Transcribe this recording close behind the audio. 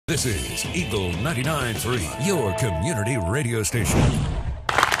This is Eagle 99.3, your community radio station.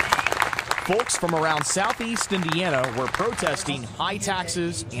 Folks from around southeast Indiana were protesting high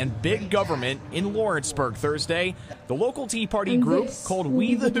taxes and big government in Lawrenceburg Thursday. The local Tea Party group, called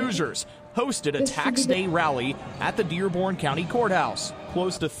We the Hoosiers, hosted a tax day rally at the Dearborn County Courthouse.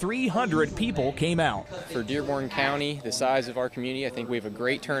 Close to 300 people came out. For Dearborn County, the size of our community, I think we have a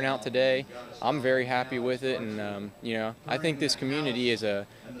great turnout today. I'm very happy with it, and I think this community is a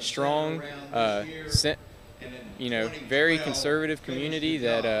strong, very conservative community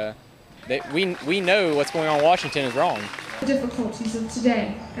that we know what's going on in Washington is wrong. The difficulties of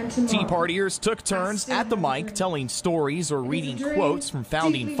today and tomorrow. Tea Partiers took turns at the mic telling stories or reading quotes from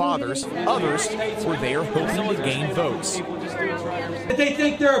founding fathers. Others were there hoping to gain votes. They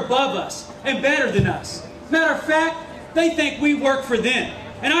think they're above us and better than us. Matter of fact, they think we work for them.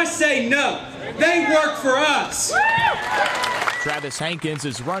 And I say no, they work for us. Travis Hankins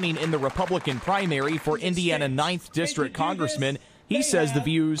is running in the Republican primary for Indiana 9th District Congressman. He says the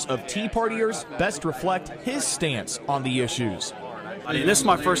views of Tea Partiers best reflect his stance on the issues. This is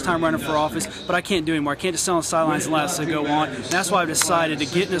my first time running for office, but I can't do anymore. I can't just sit on the sidelines and let us go on. And that's why I've decided to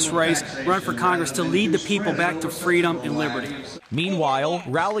get in this race, run for Congress to lead the people back to freedom and liberty. Meanwhile,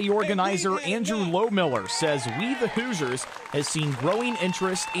 rally organizer Andrew Lowmiller says We the Hoosiers has seen growing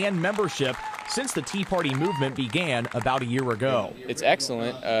interest and membership since the Tea Party movement began about a year ago. It's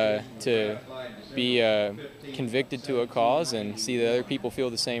excellent to be convicted to a cause and see that other people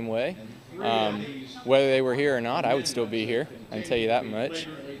feel the same way. Whether they were here or not, I would still be here, I can tell you that much.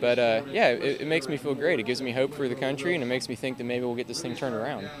 But it makes me feel great. It gives me hope for the country, and it makes me think that maybe we'll get this thing turned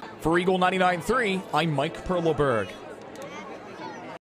around. For Eagle 99.3, I'm Mike Perleberg.